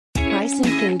This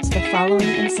includes the following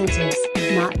incentives.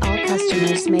 Not all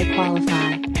customers may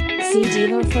qualify. See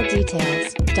dealer for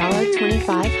details.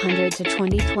 $2,500 to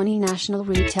 2020 National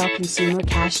Retail Consumer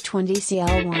Cash 20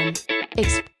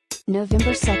 CL1.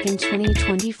 November 2nd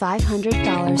 2020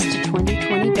 $500 to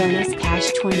 2020 Bonus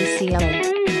Cash 20 CLA.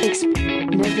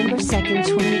 November 2nd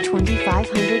 2020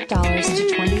 $500 to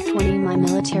 2020 My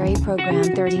Military Program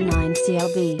 39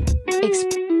 CLB.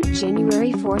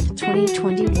 January 4th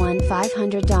 2021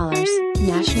 $500,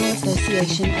 National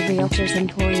Association of Realtors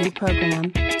Employee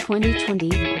Program, 2020,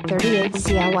 38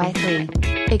 CLY3.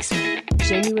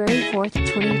 January 4th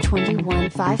 2021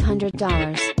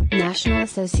 $500, National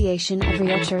Association of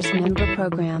Realtors Member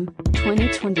Program,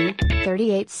 2020,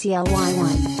 38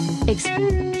 CLY1.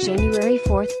 January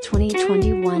 4th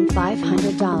 2021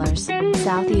 $500,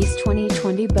 Southeast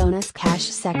 2020 Bonus Cash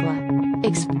SECLA.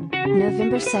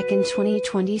 November 2nd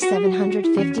 2020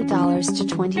 $750 to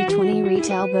 2020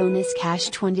 Retail Bonus Cash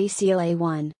 20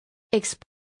 CLA1.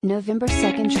 November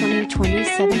 2nd 2020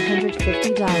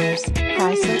 $750,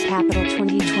 Chrysler Capital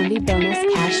 2020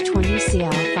 Bonus Cash 20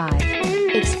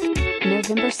 CL5.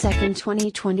 November 2nd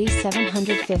 2020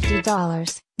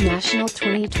 $750, National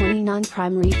 2020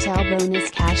 Non-Prime Retail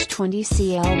Bonus Cash 20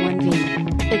 CL1V.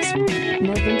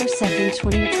 November 2nd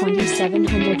 2020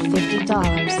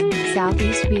 $750,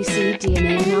 Southeast BC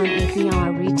DNA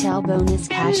Non-APR Retail Bonus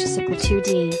Cash SECLA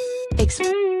 2D.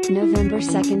 November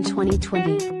 2nd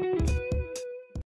 2020.